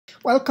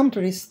Welcome to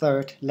this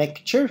third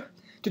lecture.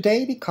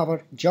 Today we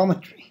cover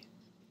geometry.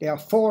 There are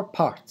 4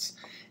 parts.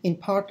 In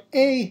part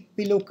A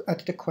we look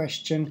at the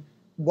question,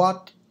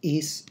 what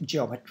is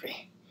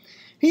geometry?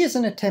 Here's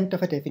an attempt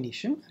of a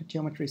definition.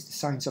 Geometry is the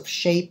science of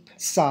shape,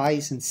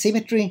 size and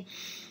symmetry.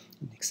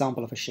 An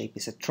example of a shape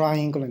is a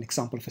triangle, an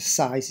example of a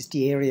size is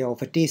the area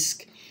of a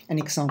disk, an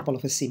example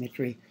of a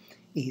symmetry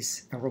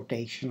is a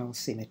rotational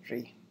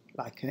symmetry,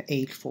 like an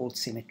 8-fold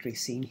symmetry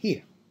seen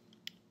here.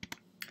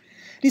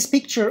 This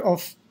picture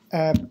of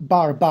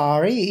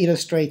Barbari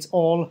illustrates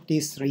all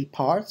these 3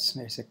 parts.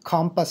 There's a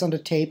compass on the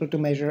table to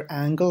measure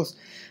angles.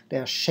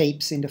 There are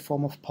shapes in the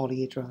form of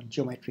polyhedra and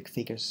geometric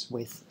figures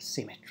with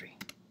symmetry.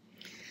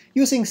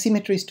 Using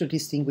symmetries to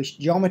distinguish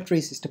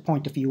geometries is the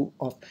point of view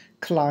of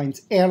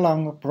Klein's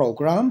Erlanger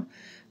program.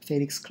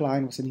 Felix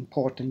Klein was an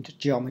important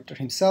geometer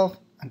himself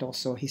and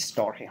also a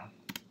historian.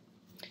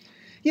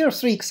 Here are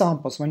 3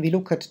 examples. When we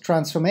look at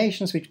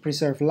transformations which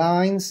preserve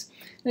lines,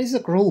 there is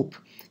a group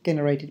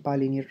generated by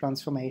linear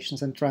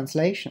transformations and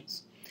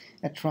translations.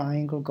 A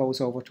triangle goes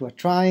over to a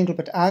triangle,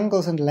 but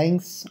angles and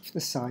lengths of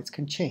the sides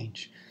can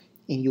change.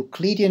 In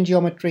Euclidean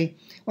geometry,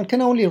 one can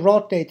only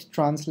rotate,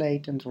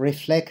 translate and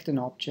reflect an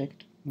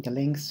object, and the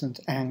lengths and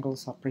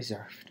angles are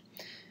preserved.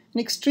 In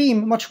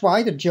extreme, much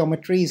wider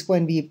geometry is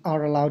when we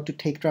are allowed to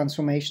take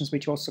transformations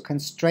which also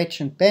can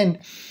stretch and bend.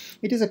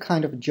 It is a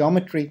kind of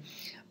geometry,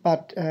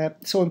 but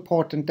so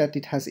important that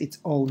it has its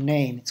own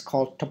name. It's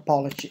called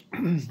topology.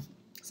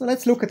 So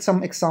let's look at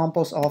some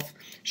examples of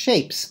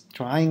shapes.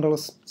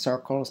 Triangles,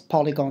 circles,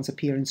 polygons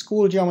appear in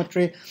school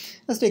geometry.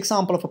 As the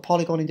example of a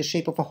polygon in the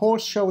shape of a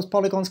horse shows,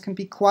 polygons can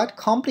be quite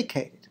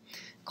complicated.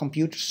 A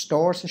computer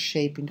stores a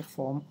shape in the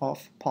form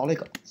of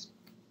polygons.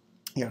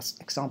 Here's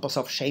examples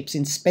of shapes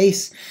in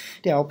space.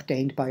 They are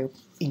obtained by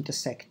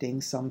intersecting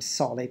some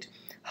solid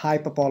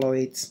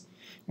hyperboloids.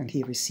 And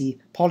here we see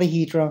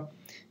polyhedra,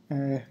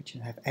 which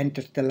have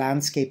entered the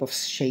landscape of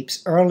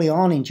shapes early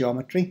on in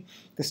geometry.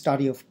 The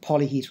study of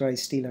polyhedra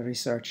is still a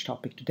research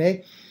topic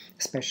today,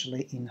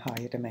 especially in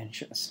higher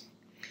dimensions.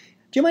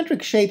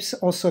 Geometric shapes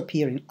also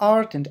appear in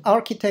art and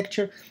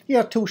architecture. Here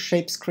are 2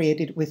 shapes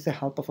created with the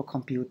help of a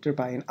computer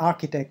by an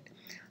architect,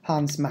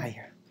 Hans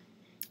Meyer.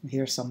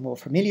 Here are some more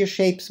familiar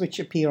shapes which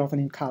appear often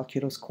in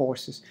calculus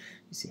courses.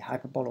 You see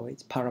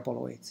hyperboloids,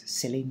 paraboloids,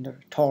 cylinder,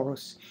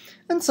 torus,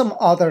 and some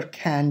other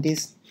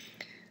candies.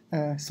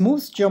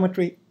 Smooth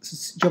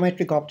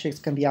geometric objects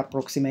can be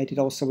approximated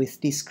also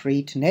with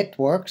discrete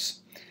networks.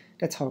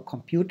 That's how a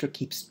computer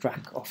keeps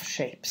track of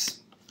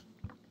shapes.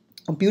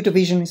 Computer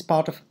vision is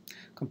part of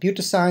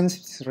computer science.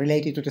 It's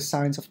related to the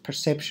science of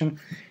perception.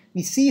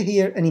 We see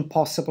here an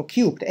impossible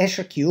cube, the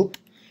Escher cube,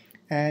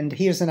 and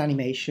here's an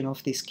animation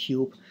of this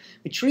cube,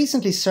 which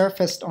recently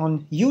surfaced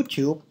on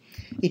YouTube.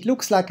 It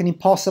looks like an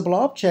impossible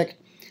object,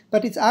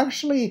 but it's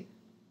actually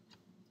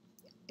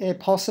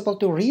possible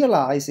to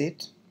realize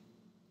it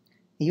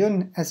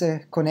even as a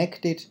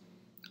connected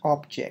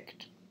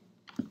object.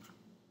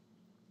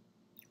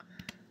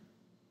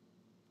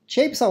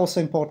 Shapes are also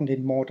important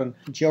in modern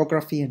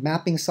geography and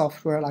mapping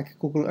software like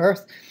Google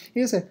Earth.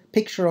 Here's a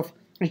picture of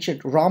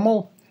Richard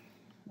Rummel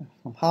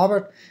from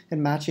Harvard,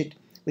 and match it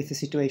with the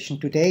situation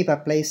today by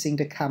placing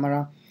the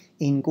camera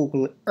in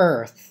Google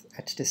Earth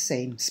at the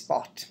same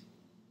spot.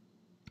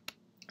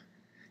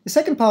 The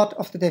second part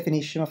of the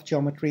definition of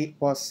geometry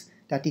was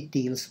that it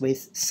deals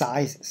with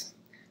sizes.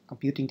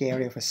 Computing the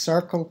area of a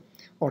circle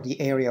or the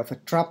area of a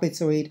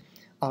trapezoid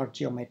are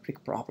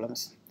geometric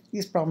problems.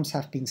 These problems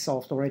have been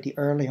solved already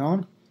early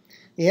on.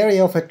 The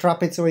area of a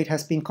trapezoid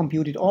has been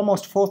computed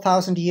almost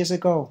 4,000 years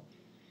ago.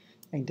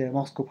 In the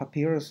Moscow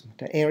Papyrus,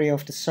 the area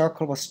of the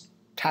circle was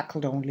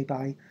tackled only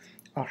by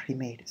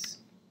Archimedes.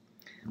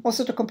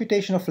 Also, the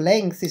computation of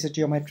length is a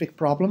geometric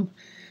problem.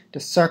 The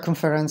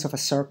circumference of a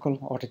circle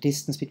or the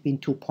distance between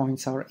 2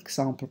 points are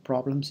example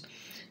problems.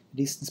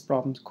 Distance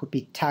problems could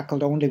be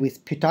tackled only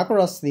with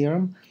Pythagoras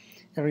theorem,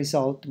 a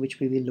result which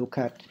we will look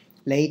at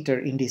later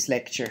in this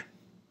lecture.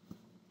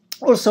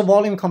 Also,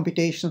 volume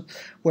computations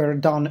were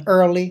done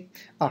early.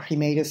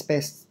 Archimedes'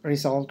 best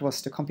result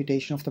was the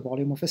computation of the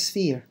volume of a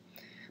sphere.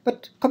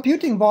 But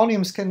computing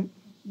volumes can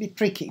be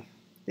tricky.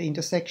 The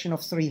intersection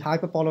of 3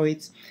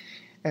 hyperboloids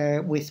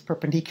with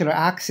perpendicular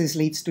axes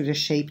leads to the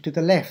shape to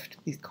the left.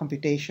 The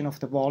computation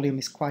of the volume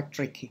is quite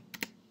tricky.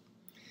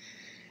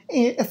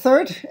 A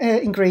third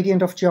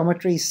ingredient of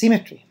geometry is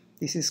symmetry.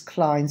 This is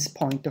Klein's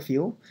point of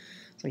view.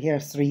 So here are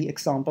 3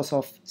 examples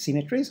of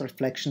symmetries: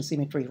 reflection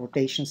symmetry,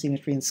 rotation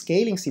symmetry, and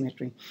scaling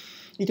symmetry.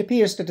 It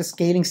appears that the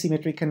scaling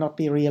symmetry cannot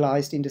be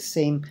realized in the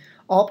same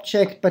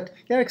object, but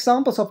there are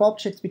examples of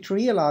objects which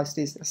realize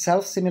this,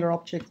 self-similar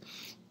objects,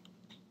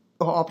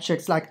 or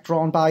objects like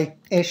drawn by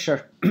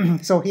Escher.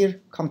 So here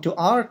come to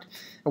art,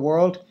 a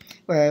world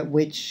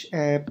which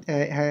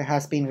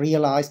has been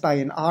realized by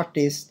an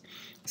artist.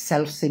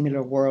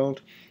 Self-similar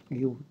world.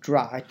 You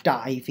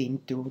dive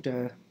into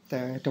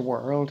the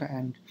world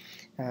and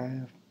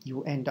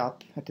you end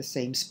up at the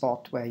same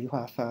spot where you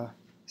have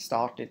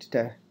started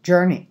the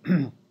journey.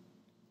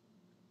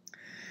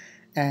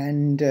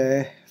 And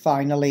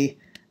finally,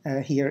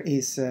 Here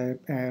is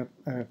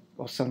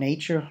also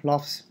nature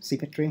loves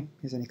symmetry.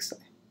 Here's a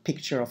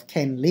picture of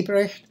Ken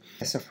Liebrecht,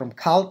 professor from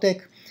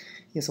Caltech.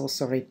 He has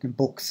also written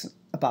books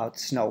about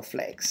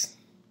snowflakes.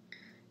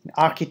 In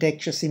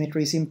architecture,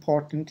 symmetry is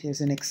important.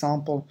 Here's an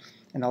example,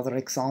 another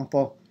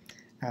example.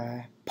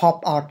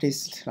 Pop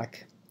artists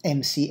like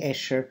M.C.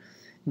 Escher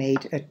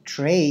made a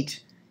trade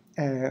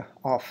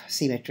of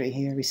symmetry.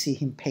 Here we see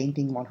him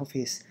painting one of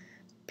his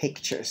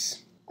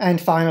pictures. And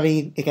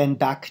finally, again,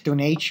 back to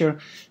nature.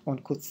 One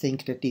could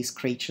think that these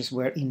creatures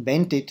were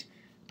invented,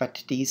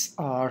 but these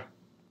are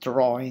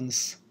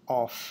drawings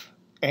of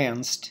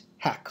Ernst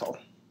Haeckel.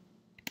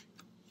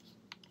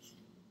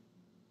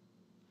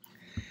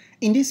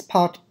 In this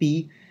part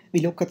B, we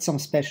look at some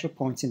special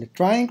points in the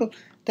triangle,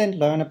 then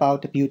learn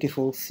about the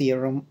beautiful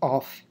theorem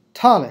of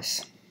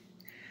Thales.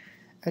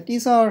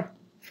 These are,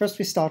 first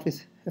we start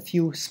with a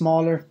few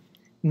smaller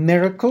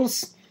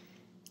miracles,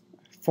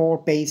 4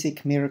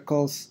 basic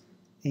miracles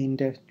in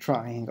the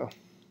triangle.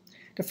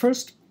 The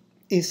first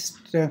is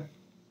the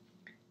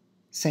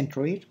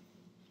centroid.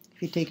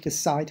 If we take the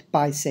side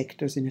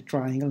bisectors in a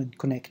triangle and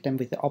connect them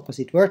with the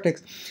opposite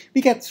vertex,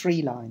 we get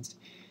 3 lines.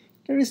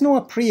 There is no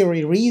a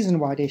priori reason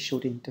why they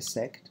should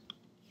intersect,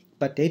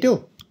 but they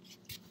do.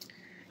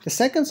 The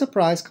second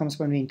surprise comes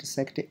when we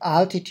intersect the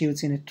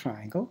altitudes in a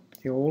triangle.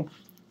 They all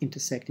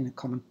intersect in a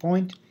common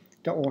point,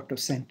 the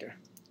orthocenter.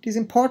 It is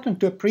important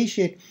to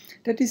appreciate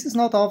that this is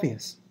not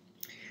obvious.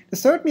 The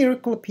third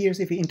miracle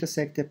appears if we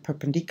intersect the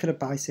perpendicular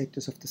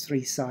bisectors of the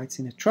 3 sides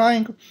in a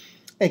triangle.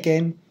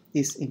 Again,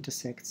 this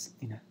intersects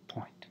in a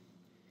point.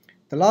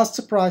 The last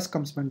surprise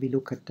comes when we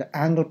look at the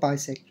angle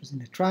bisectors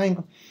in a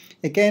triangle.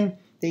 Again,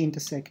 they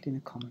intersect in a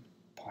common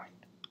point.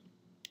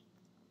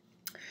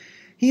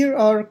 Here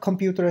are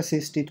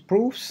computer-assisted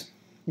proofs.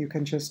 You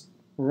can just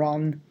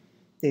run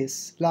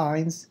these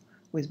lines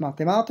with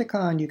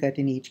Mathematica and you get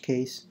in each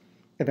case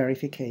a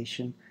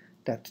verification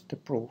that the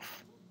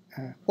proof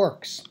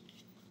works.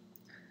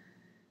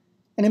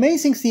 An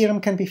amazing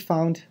theorem can be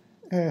found,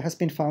 has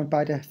been found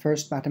by the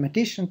first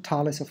mathematician,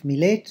 Thales of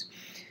Milet.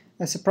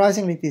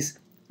 Surprisingly, it is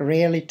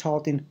rarely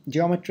taught in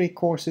geometry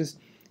courses,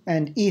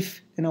 and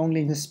if and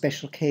only in a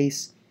special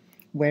case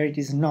where it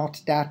is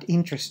not that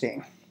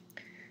interesting.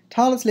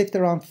 Thales lived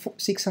around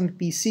 600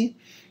 BC.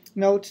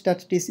 Note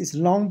that this is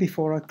long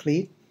before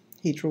Euclid.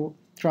 He drew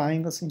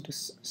triangles into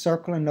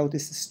circle, and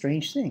notice a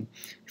strange thing.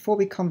 Before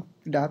we come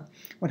to that,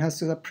 one has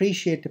to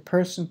appreciate the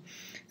person,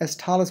 as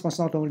Thales was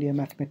not only a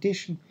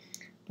mathematician,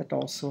 but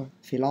also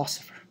a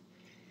philosopher.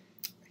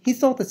 He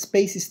thought that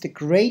space is the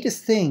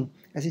greatest thing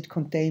as it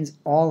contains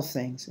all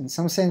things. In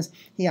some sense,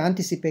 he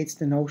anticipates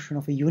the notion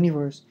of a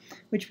universe,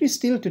 which we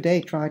still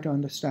today try to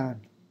understand.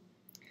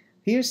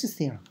 Here's the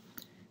theorem.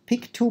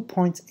 Pick 2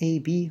 points A,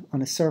 B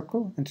on a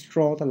circle and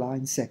draw the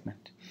line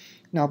segment.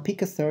 Now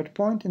pick a third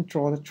point and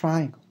draw the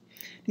triangle.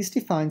 This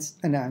defines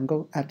an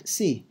angle at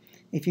C.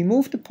 If you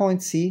move the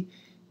point C,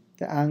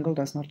 the angle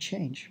does not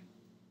change.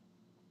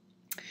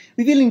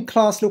 We will in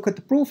class look at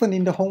the proof, and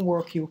in the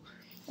homework you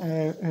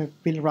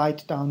will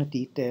write down a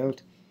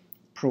detailed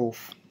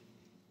proof.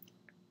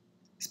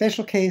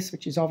 Special case,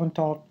 which is often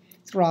taught,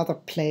 is rather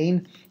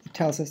plain. It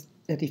tells us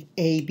that if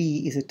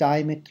AB is a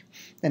diameter,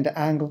 then the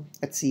angle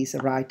at C is a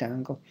right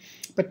angle.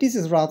 But this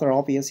is rather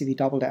obvious if we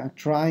double the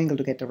triangle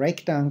to get a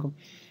rectangle.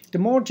 The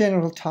more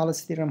general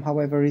Thales theorem,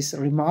 however, is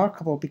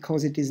remarkable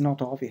because it is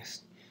not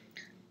obvious.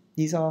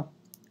 These are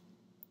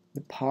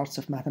the parts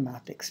of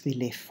mathematics we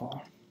live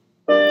for.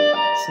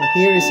 So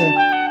here is an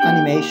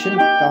animation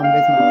done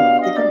with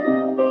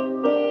Mathematica.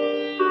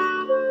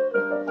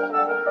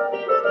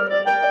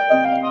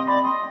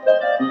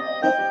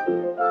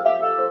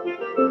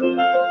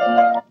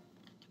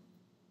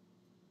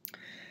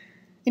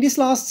 In this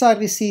last slide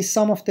we see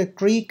some of the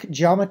Greek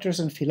geometers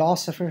and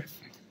philosophers.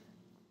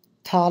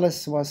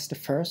 Thales was the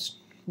first.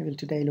 We will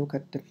today look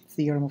at the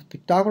theorem of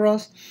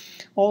Pythagoras,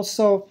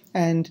 also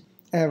and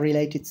a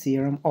related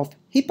theorem of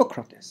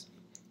Hippocrates.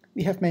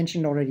 We have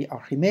mentioned already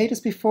Archimedes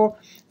before,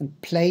 and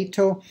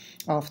Plato,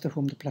 after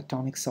whom the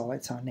Platonic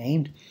solids are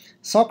named.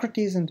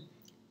 Socrates and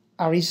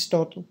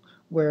Aristotle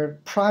were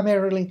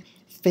primarily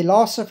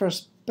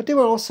philosophers, but they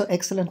were also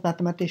excellent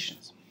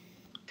mathematicians.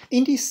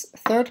 In this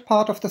third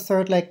part of the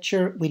third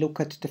lecture, we look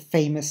at the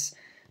famous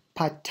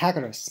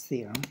Pythagoras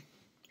theorem.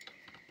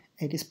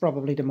 It is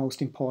probably the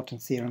most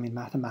important theorem in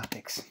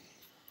mathematics.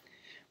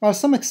 While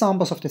some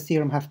examples of the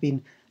theorem have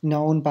been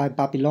known by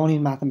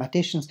Babylonian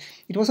mathematicians,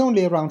 it was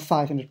only around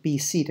 500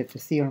 BC that the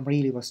theorem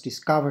really was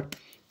discovered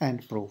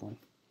and proven.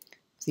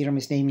 The theorem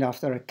is named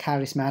after a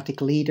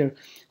charismatic leader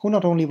who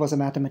not only was a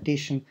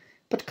mathematician,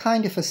 but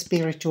kind of a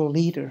spiritual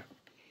leader.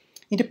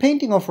 In the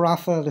painting of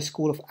Raphael, the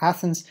School of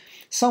Athens,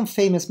 some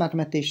famous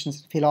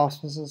mathematicians and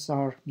philosophers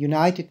are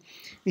united.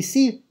 We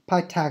see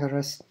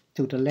Pythagoras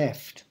to the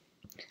left.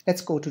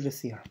 Let's go to the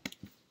theorem.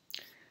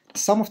 The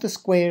sum of the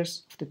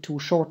squares of the 2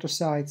 shorter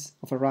sides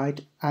of a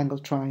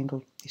right-angled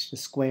triangle is the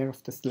square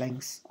of the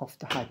length of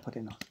the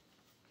hypotenuse.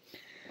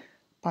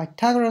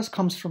 Pythagoras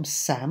comes from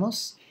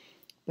Samos,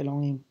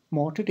 belonging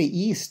more to the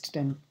east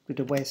than to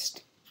the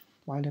west.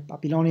 while the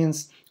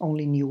Babylonians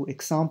only knew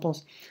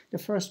examples. The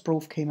first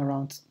proof came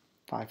around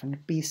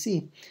 500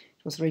 BC.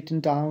 It was written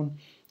down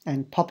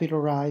and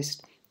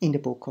popularized in the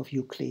book of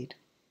Euclid.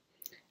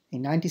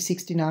 In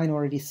 1969,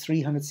 already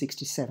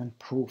 367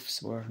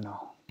 proofs were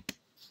known.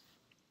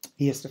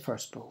 Here's the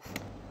first proof.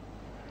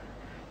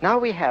 Now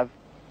we have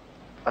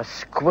a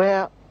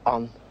square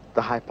on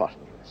the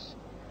hypotenuse,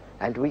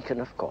 and we can,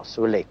 of course,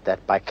 relate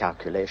that by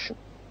calculation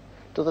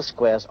to the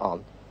squares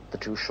on the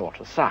two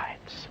shorter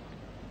sides.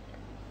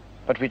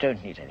 But we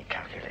don't need any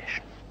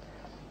calculation.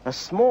 A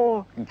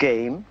small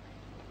game,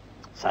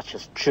 such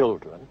as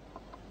children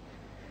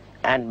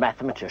and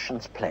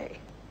mathematicians play,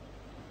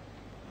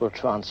 will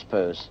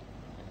transpose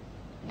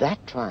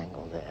that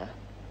triangle there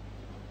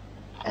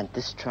and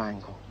this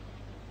triangle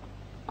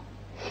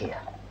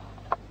here.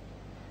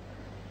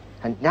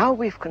 And now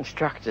we've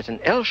constructed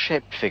an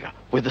L-shaped figure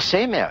with the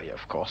same area,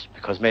 of course,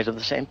 because made of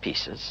the same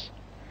pieces,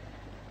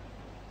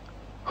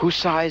 whose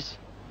size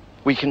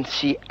we can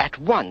see at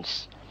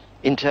once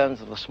in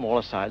terms of the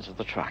smaller sides of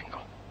the triangle.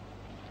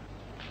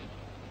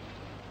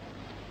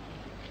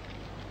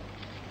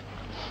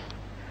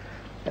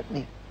 Let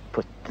me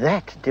put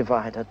that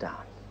divider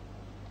down.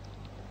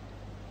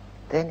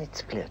 Then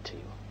it's clear to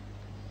you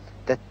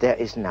that there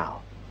is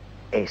now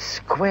a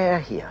square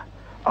here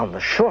on the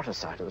shorter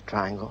side of the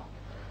triangle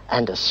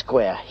and a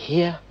square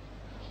here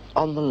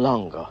on the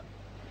longer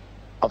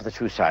of the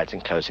two sides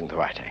enclosing the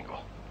right angle.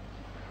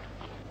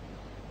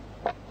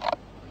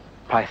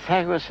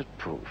 Pythagoras had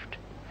proved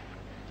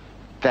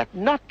that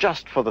not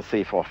just for the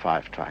 3, 4,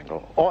 5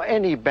 triangle or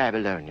any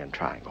Babylonian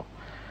triangle,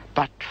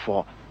 but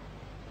for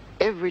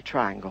every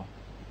triangle,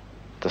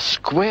 the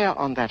square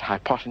on that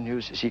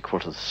hypotenuse is equal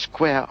to the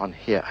square on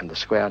here and the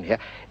square on here,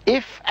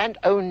 if and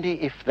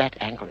only if that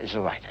angle is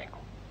a right angle.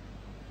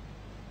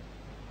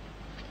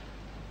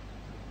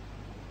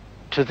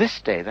 To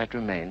this day, that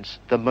remains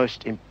the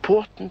most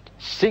important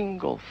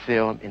single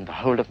theorem in the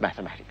whole of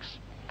mathematics.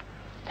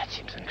 That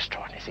seems an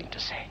extraordinary thing to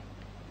say.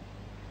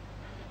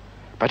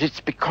 But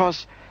it's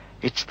because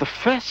it's the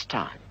first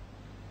time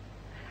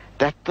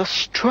that the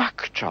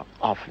structure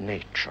of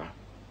nature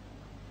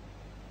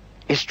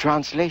is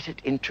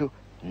translated into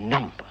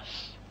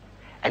numbers,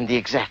 and the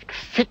exact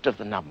fit of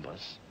the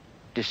numbers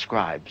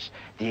describes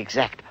the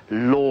exact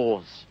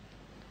laws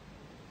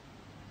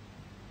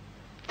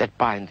that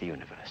bind the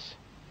universe.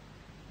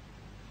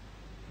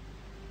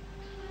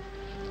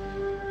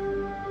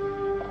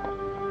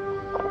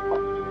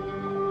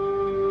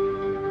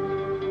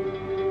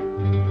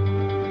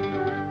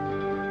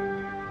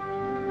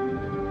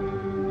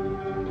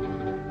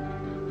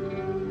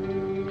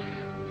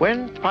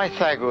 When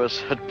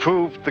Pythagoras had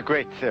proved the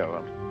great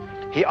theorem,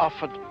 he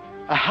offered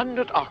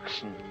 100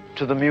 oxen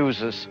to the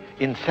Muses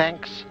in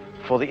thanks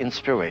for the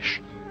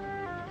inspiration.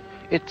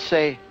 It's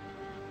a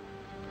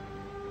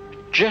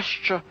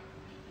gesture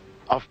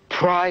of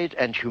pride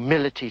and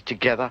humility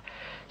together,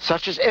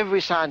 such as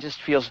every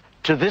scientist feels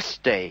to this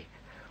day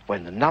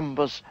when the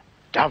numbers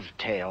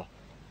dovetail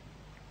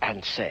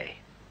and say,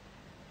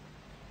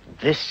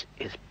 this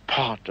is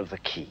part of the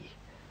key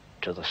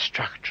to the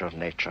structure of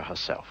nature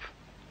herself.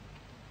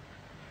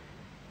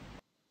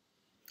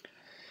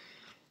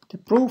 The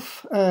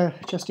proof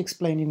just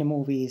explained in the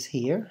movie is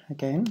here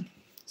again.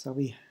 So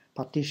we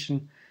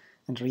partition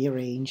and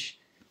rearrange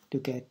to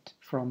get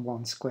from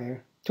one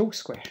square two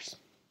squares.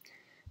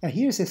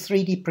 Here's a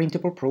 3D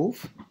printable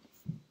proof.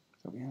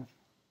 So we have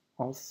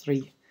all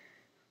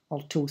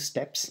two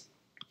steps.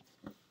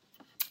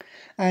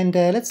 And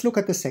let's look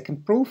at the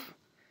second proof.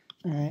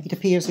 It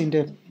appears in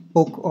the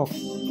book of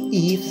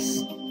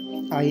Eves.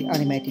 I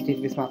animated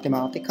it with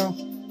Mathematica.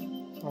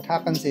 What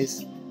happens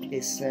is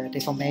this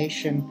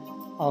deformation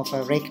of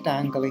a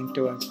rectangle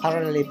into a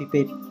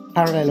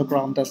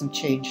parallelogram doesn't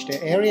change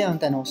the area, and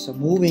then also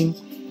moving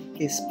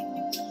these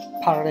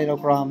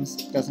parallelograms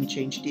doesn't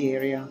change the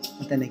area,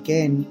 and then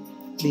again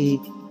we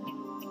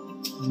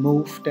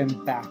move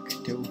them back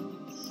to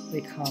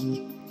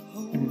become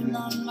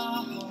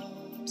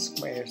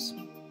squares.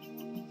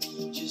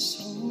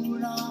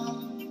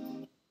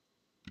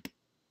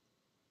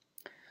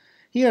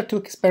 Here are two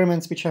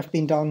experiments which have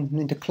been done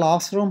in the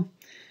classroom.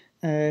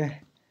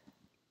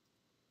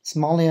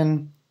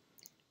 Smolian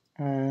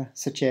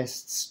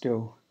suggests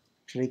to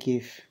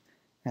actually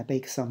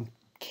bake some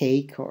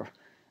cake or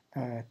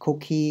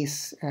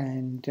cookies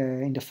and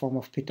in the form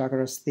of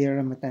Pythagoras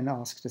theorem, and then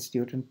ask the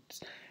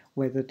students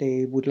whether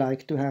they would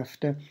like to have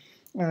the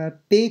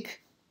big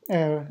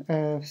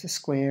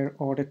square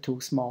or the two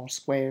small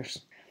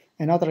squares.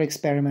 Another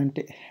experiment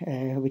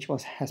which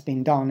has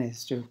been done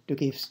is to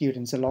give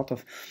students a lot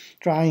of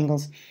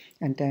triangles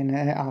and then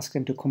ask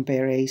them to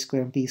compare a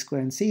square, b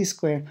square and c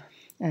square.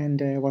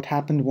 And what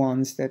happened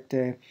once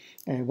that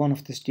one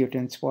of the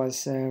students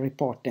was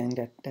reporting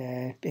that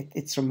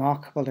it's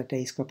remarkable that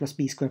a square plus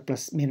b square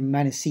plus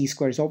minus c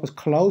square is always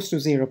close to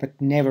 0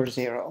 but never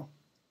 0.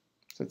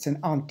 So it's an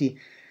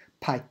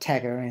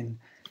anti-Pythagorean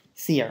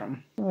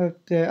theorem.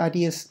 The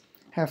ideas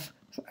have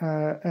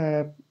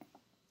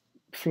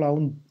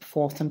flown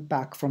forth and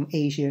back from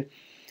Asia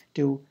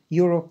to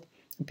Europe,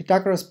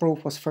 Pythagoras'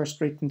 proof was first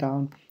written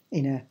down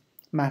in a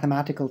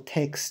mathematical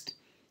text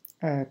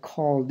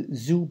called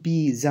Zhu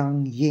Bi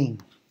Zhang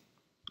Ying.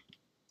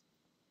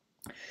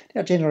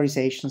 There are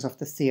generalizations of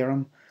the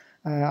theorem.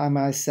 I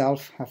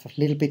myself have a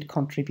little bit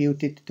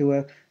contributed to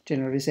a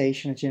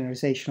generalization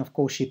of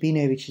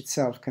Cauchy-Binet, which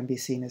itself can be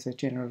seen as a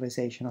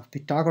generalization of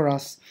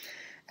Pythagoras.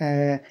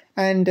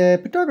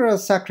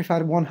 Pythagoras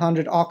sacrificed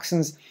 100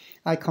 oxen.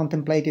 I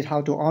contemplated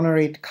how to honor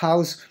it.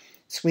 Cows,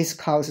 Swiss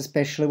cows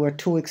especially, were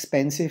too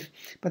expensive,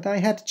 but I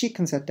had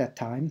chickens at that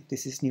time.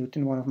 This is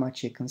Newton, one of my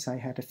chickens I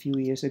had a few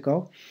years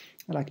ago.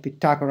 Like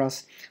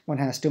Pythagoras, one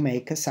has to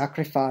make a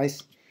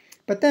sacrifice.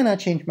 But then I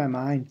changed my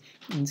mind.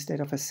 Instead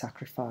of a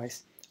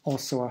sacrifice,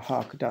 also a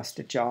hog does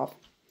the job.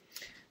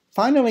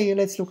 Finally,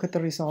 let's look at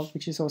the result,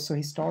 which is also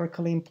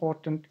historically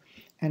important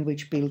and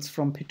which builds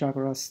from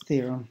Pythagoras'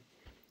 theorem.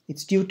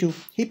 It's due to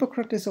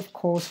Hippocrates, of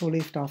course, who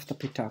lived after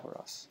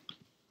Pythagoras.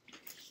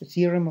 The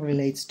theorem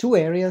relates two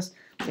areas,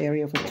 the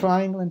area of a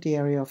triangle and the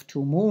area of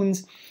two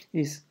moons.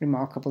 It is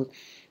remarkable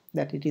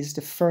that it is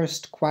the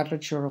first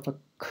quadrature of a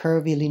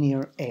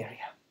curvilinear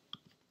area.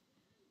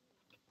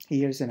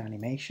 Here's an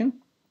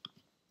animation.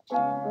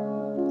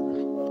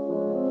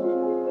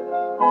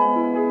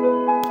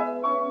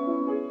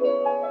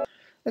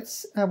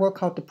 Let's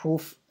work out the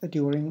proof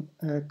during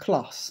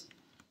class.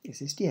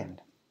 This is the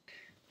end.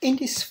 In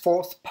this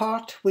fourth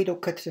part, we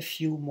look at a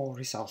few more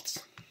results.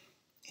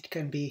 It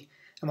can be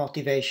a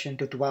motivation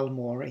to dwell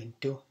more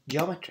into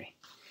geometry.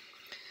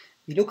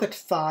 We look at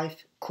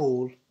 5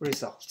 cool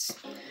results.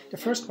 The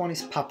first one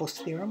is Pappus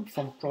theorem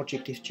from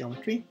projective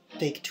geometry.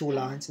 Take 2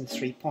 lines and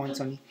 3 points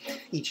on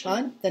each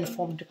line, then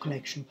form the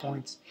connection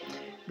points.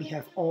 We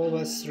have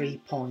always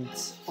 3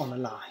 points on a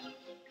line.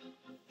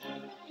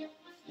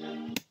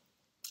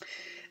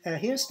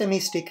 Here's the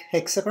mystic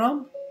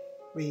hexagram.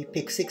 We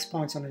pick 6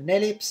 points on an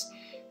ellipse,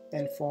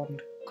 then form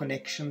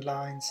connection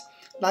lines.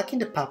 Like in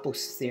the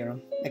Pappus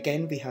theorem,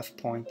 again we have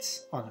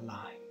points on a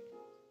line.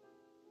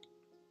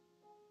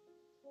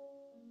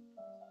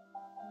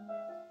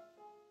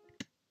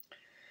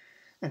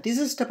 And this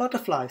is the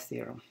butterfly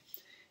theorem.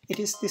 It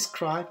is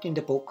described in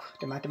the book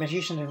The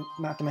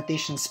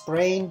Mathematician's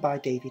Brain by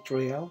David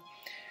Ruel.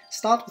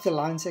 Start with a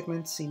line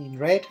segment seen in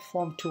red,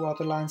 form 2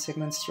 other line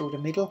segments through the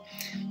middle.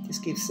 This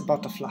gives the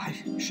butterfly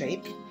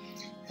shape.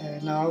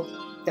 Now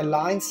the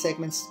line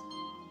segment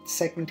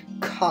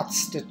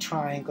cuts the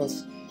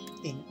triangles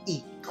in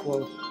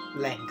equal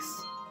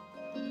length.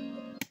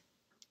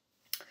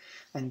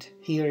 And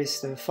here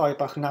is the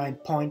Feuerbach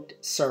 9-point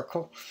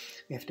circle.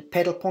 We have the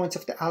pedal points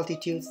of the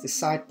altitudes, the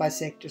side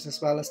bisectors,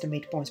 as well as the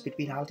midpoints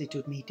between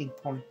altitude meeting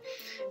point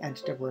and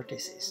the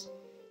vertices.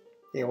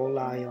 They all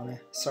lie on a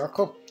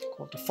circle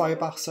called the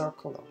Feuerbach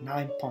circle or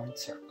 9-point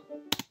circle.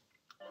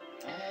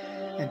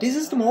 And this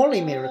is the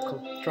Morley miracle.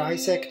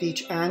 Trisect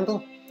each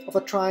angle of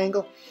a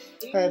triangle.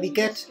 We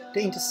get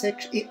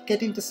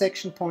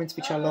intersection points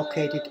which are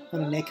located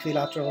on an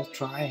equilateral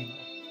triangle.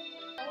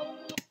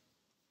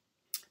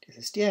 This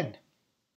is the end.